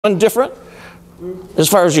Indifferent as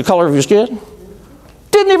far as your color of your skin.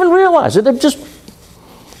 Didn't even realize it. It just,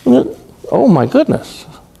 oh my goodness.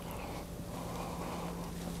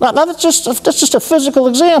 Now that's just a physical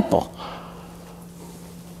example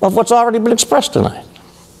of what's already been expressed tonight.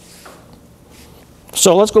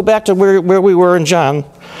 So let's go back to where we were in John,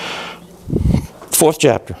 4th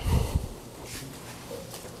chapter.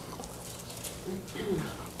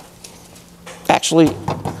 Actually,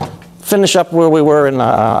 finish up where we were in 2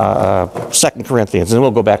 Corinthians, and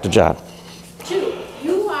we'll go back to John.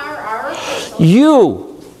 You are our epistle.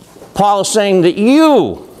 You, Paul is saying that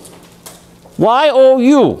you,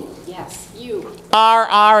 Y-O-U, Yes, you. are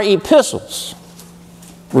our epistles.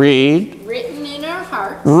 Read. Written in our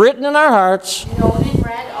hearts. Written in our hearts. Known and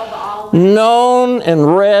read of all men. Known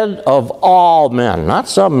and read of all men. Not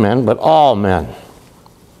some men, but all men.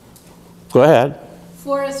 Go ahead.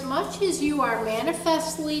 For as much as you are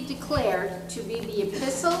manifestly declared to be the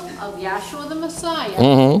epistle of Yahshua the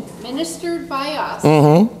Messiah, ministered by us,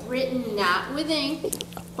 written not with ink,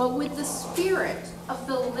 but with the Spirit of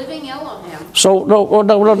the living Elohim. So,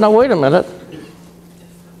 no, wait a minute.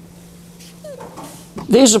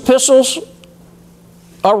 These epistles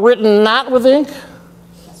are written not with ink?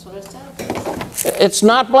 That's what it says. It's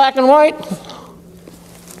not black and white?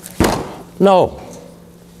 No.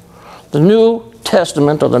 The New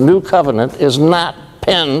Testament or the New Covenant is not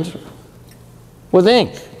penned with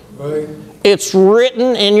ink. Right. It's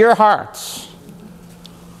written in your hearts.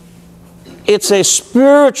 It's a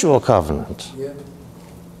spiritual covenant. Yeah.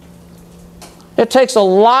 It takes a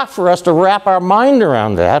lot for us to wrap our mind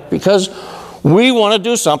around that because we want to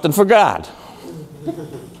do something for God.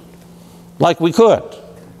 Like we could.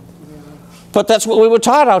 But that's what we were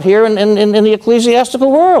taught out here in the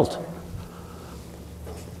ecclesiastical world.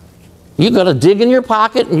 You got to dig in your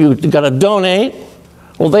pocket and you got to donate.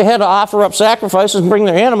 Well, they had to offer up sacrifices and bring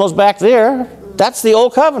their animals back there. That's the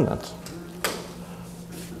old covenant.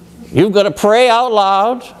 You've got to pray out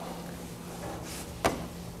loud.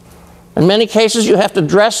 In many cases, you have to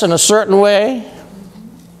dress in a certain way.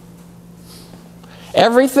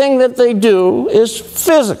 Everything that they do is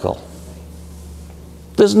physical.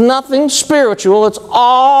 There's nothing spiritual. It's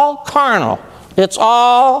all carnal. It's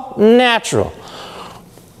all natural.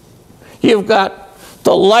 You've got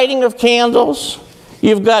the lighting of candles.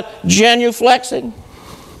 You've got genuflexing.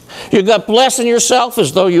 You've got blessing yourself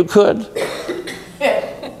as though you could.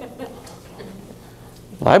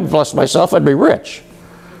 If I blessed myself, I'd be rich.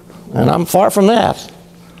 And I'm far from that.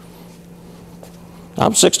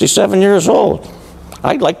 I'm 67 years old.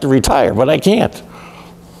 I'd like to retire, but I can't.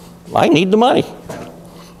 I need the money.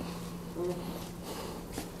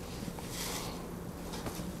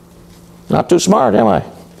 Not too smart, am I?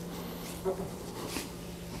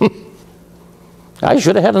 I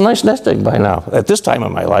should have had a nice nest egg by now, at this time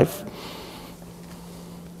of my life.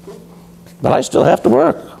 But I still have to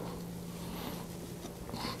work.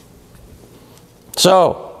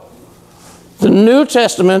 So, the New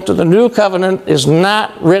Testament or the New Covenant is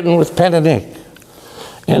not written with pen and ink.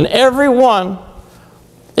 And every one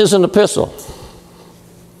is an epistle.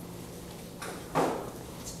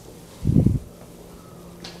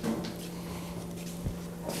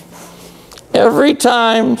 Every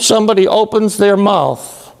time somebody opens their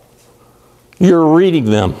mouth, you're reading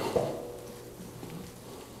them.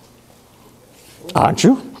 Aren't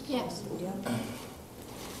you? Yes.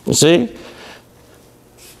 You see?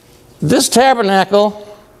 This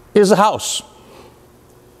tabernacle is a house.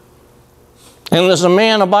 And there's a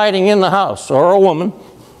man abiding in the house, or a woman.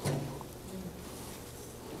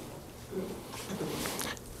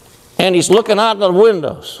 And he's looking out the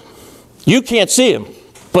windows. You can't see him,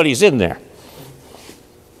 but he's in there.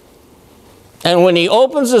 And when he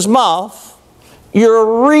opens his mouth,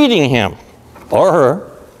 you're reading him or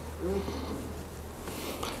her.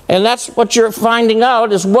 And that's what you're finding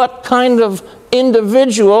out is what kind of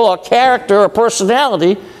individual or character or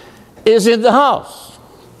personality is in the house.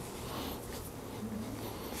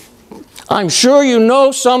 I'm sure you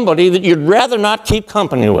know somebody that you'd rather not keep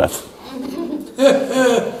company with.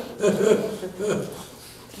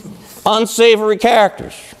 Unsavory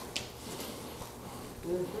characters.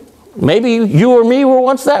 Maybe you or me were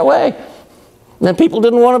once that way. And people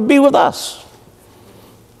didn't want to be with us.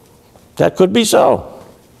 That could be so.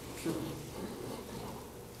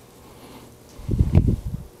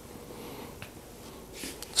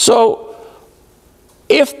 So,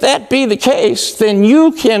 if that be the case, then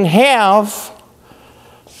you can have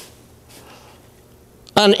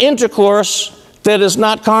an intercourse that is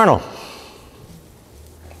not carnal.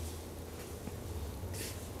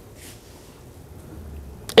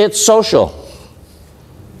 It's social.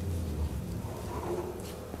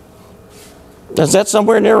 Is that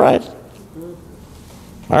somewhere near right?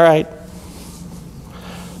 All right.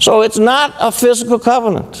 So it's not a physical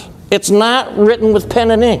covenant. It's not written with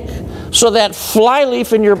pen and ink. So that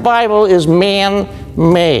flyleaf in your Bible is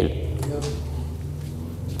man-made.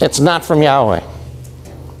 It's not from Yahweh.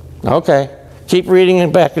 Okay. Keep reading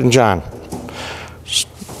it back in John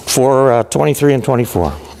 4, 23 and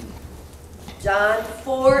 24. John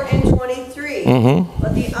 4 and 23.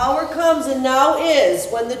 But the hour comes and now is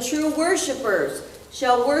when the true worshipers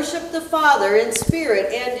shall worship the Father in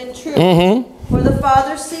spirit and in truth. For the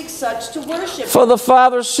Father seeks such to worship. For the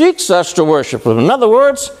Father seeks such to worship him. In other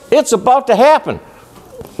words, it's about to happen.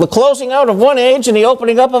 The closing out of one age and the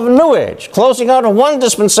opening up of a new age. Closing out of one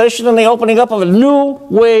dispensation and the opening up of a new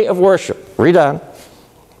way of worship. Read on.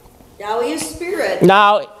 Yahweh is spirit.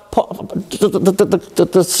 Now,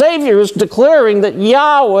 the Savior is declaring that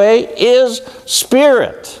Yahweh is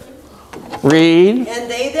spirit. Read. And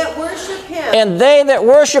they that worship him. And they that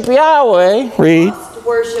worship Yahweh, read. Must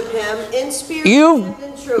worship him in spirit and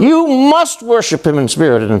in truth. You must worship him in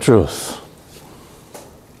spirit and in truth.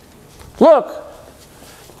 Look.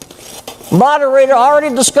 Moderator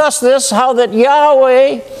already discussed this, how that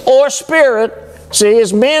Yahweh, or Spirit, see,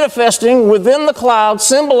 is manifesting within the cloud,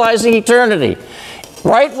 symbolizing eternity.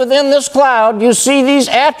 Right within this cloud, you see these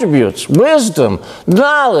attributes: wisdom,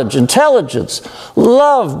 knowledge, intelligence,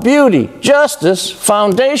 love, beauty, justice,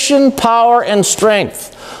 foundation, power, and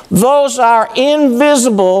strength. Those are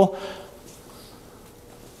invisible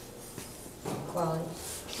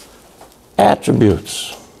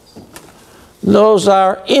attributes. Those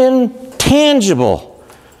are intangible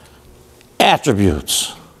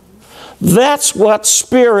attributes. That's what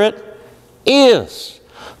spirit is.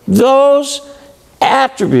 Those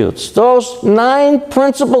attributes, those 9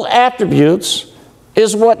 principal attributes,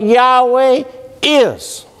 is what Yahweh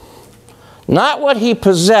is. Not what he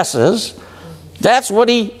possesses, that's what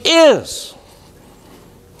he is.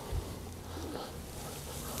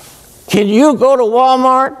 Can you go to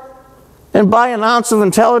Walmart and buy an ounce of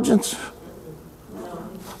intelligence?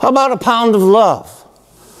 How about a pound of love?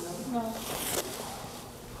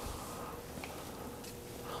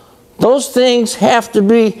 Those things have to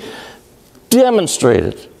be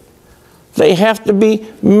demonstrated. They have to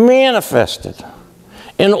be manifested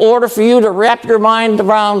in order for you to wrap your mind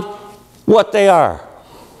around what they are.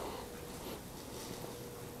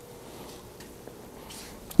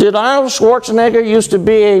 Did Arnold Schwarzenegger used to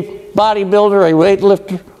be a bodybuilder, a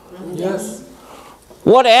weightlifter? Yes.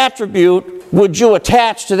 What attribute would you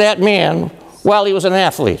attach to that man while he was an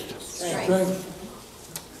athlete? Strength.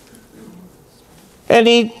 And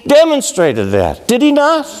he demonstrated that, did he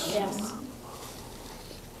not? Yes.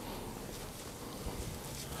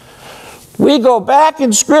 We go back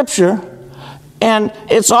in Scripture, and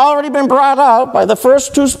it's already been brought out by the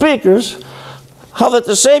first 2 speakers, how that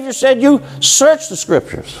the Savior said, you search the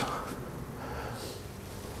Scriptures.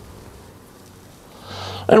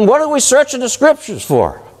 And what are we searching the Scriptures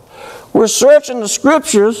for? We're searching the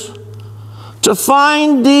Scriptures to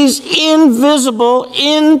find these invisible,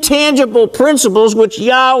 intangible principles which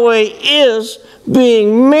Yahweh is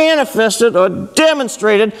being manifested or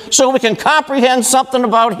demonstrated, so we can comprehend something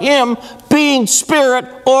about him being spirit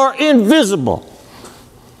or invisible.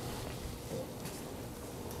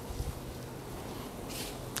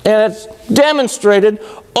 And it's demonstrated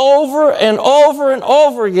over and over and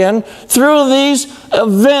over again through these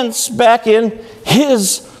events back in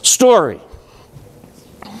his story.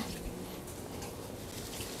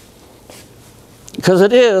 Because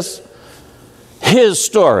it is his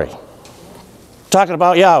story. Talking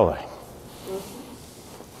about Yahweh.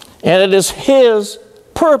 And it is his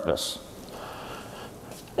purpose.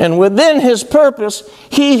 And within his purpose,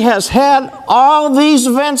 he has had all these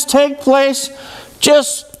events take place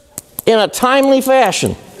just in a timely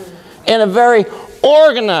fashion, in a very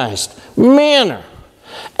organized manner,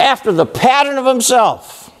 after the pattern of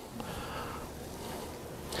himself.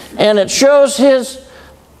 And it shows his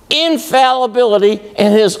infallibility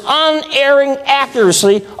and his unerring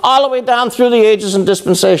accuracy all the way down through the ages and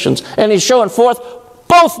dispensations. And he's showing forth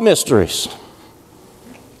both mysteries.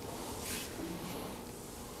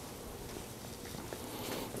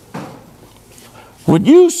 When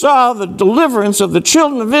you saw the deliverance of the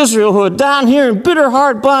children of Israel who are down here in bitter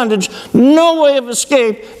hard bondage, no way of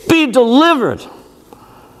escape, be delivered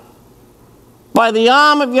by the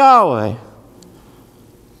arm of Yahweh.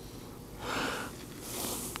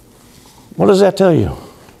 What does that tell you?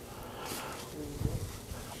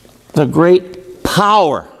 The great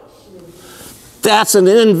power. That's an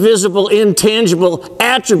invisible, intangible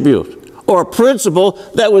attribute or principle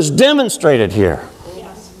that was demonstrated here.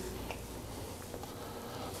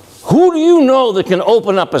 Who do you know that can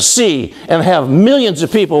open up a sea and have millions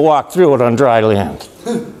of people walk through it on dry land?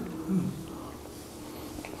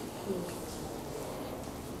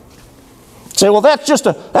 Say, well, that's just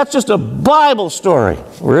a Bible story.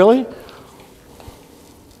 Really?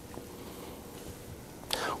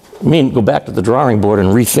 I mean, go back to the drawing board and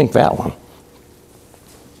rethink that one.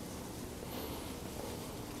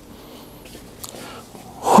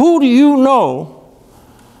 Who do you know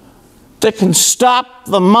that can stop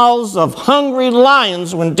the mouths of hungry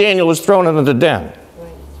lions when Daniel was thrown into the den?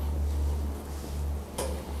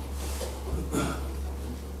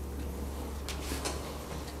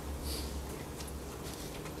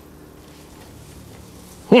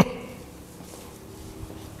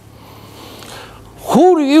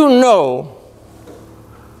 Who do you know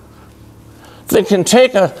that can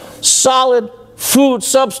take a solid food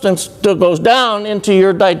substance that goes down into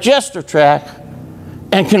your digestive tract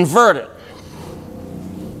and convert it?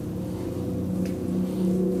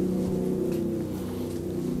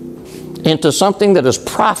 Into something that is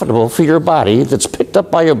profitable for your body, that's picked up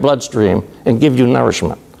by your bloodstream and give you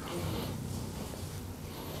nourishment.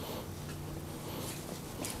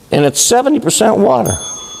 And it's 70% water.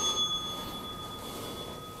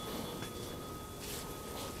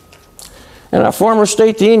 And our former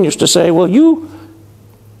state dean used to say, well, you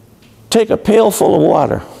take a pail full of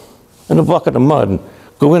water and a bucket of mud and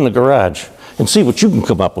go in the garage and see what you can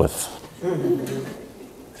come up with.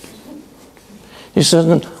 He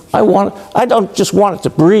says, I don't just want it to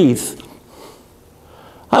breathe.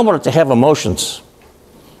 I want it to have emotions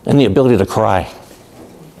and the ability to cry.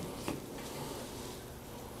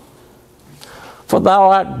 For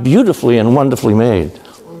thou art beautifully and wonderfully made.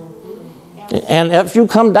 And if you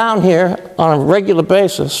come down here on a regular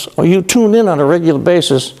basis, or you tune in on a regular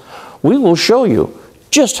basis, we will show you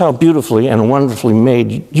just how beautifully and wonderfully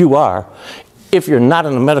made you are if you're not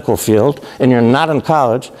in the medical field and you're not in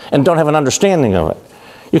college and don't have an understanding of it.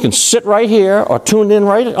 You can sit right here or tune in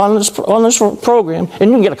right on this program and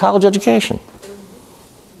you can get a college education.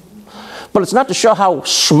 But it's not to show how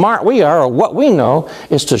smart we are or what we know.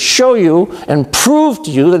 It's to show you and prove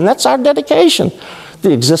to you, and that's our dedication,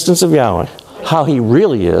 the existence of Yahweh, how he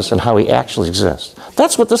really is and how he actually exists.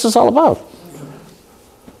 That's what this is all about.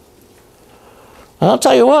 And I'll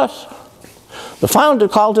tell you what, the founder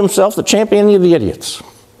called himself the champion of the idiots.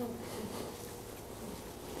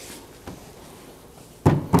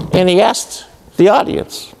 And he asked the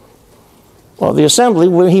audience, or the assembly,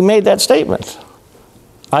 when he made that statement,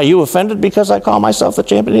 are you offended because I call myself the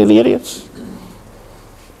champion of the idiots?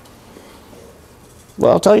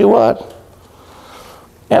 Well, I'll tell you what,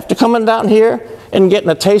 after coming down here and getting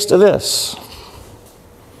a taste of this,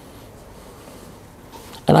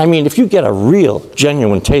 and I mean, if you get a real,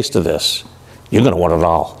 genuine taste of this, you're going to want it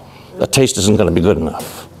all. The taste isn't going to be good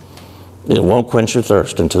enough. It won't quench your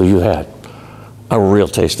thirst until you had a real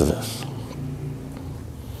taste of this.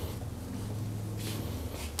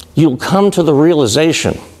 You'll come to the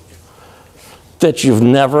realization that you've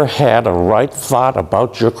never had a right thought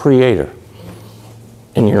about your Creator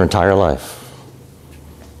in your entire life.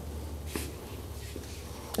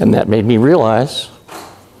 And that made me realize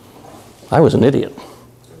I was an idiot.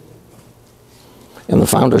 And the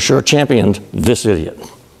founder sure championed this idiot.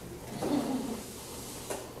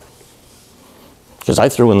 Because I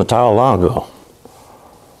threw in the towel long ago.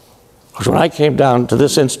 Because when I came down to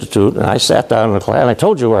this institute and I sat down in the class, and I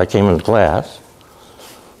told you where I came into class,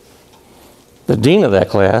 the dean of that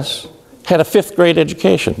class had a 5th grade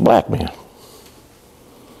education, black man.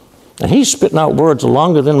 And he's spitting out words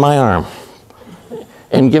longer than my arm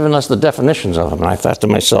and giving us the definitions of them. And I thought to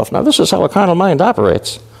myself, now this is how a carnal mind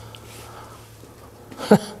operates.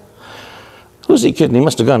 Who's he kidding? He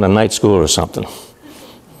must have gone to night school or something.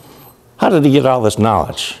 How did he get all this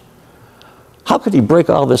knowledge? How could he break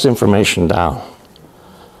all this information down?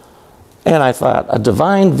 And I thought, a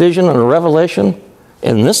divine vision and a revelation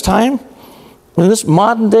in this time, in this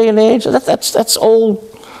modern day and age, that's old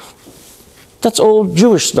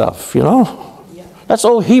Jewish stuff, you know? Yeah. That's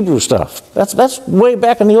old Hebrew stuff. That's way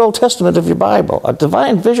back in the Old Testament of your Bible. A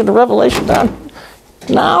divine vision and revelation down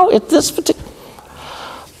now at this particular.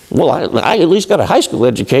 Well, I at least got a high school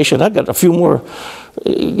education. I got a few more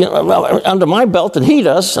under my belt than he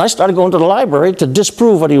does. I started going to the library to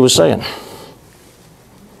disprove what he was saying.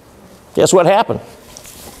 Guess what happened?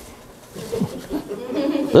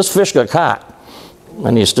 This fish got caught,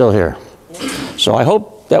 and he's still here. So I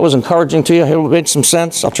hope that was encouraging to you. It made some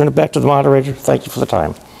sense. I'll turn it back to the moderator. Thank you for the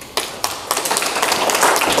time.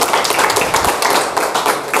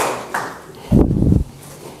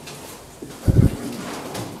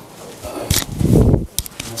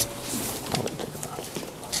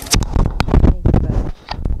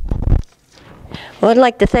 Well, I'd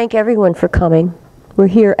like to thank everyone for coming. We're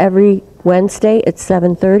here every Wednesday at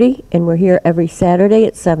 7:30, and we're here every Saturday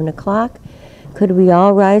at 7 o'clock. Could we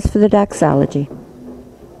all rise for the doxology?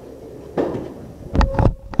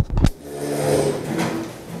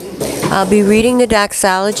 I'll be reading the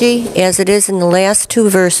doxology as it is in the last 2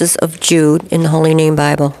 verses of Jude in the Holy Name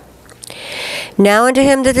Bible. Now unto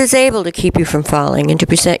him that is able to keep you from falling, and to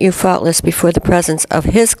present you faultless before the presence of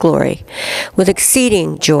his glory, with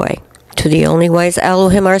exceeding joy, to the only wise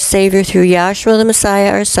Elohim our Savior, through Yahshua the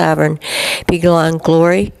Messiah our Sovereign, belong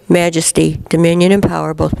glory, majesty, dominion, and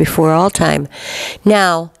power, both before all time,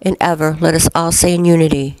 now and ever. Let us all say in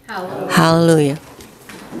unity, Hallelujah. Hallelujah.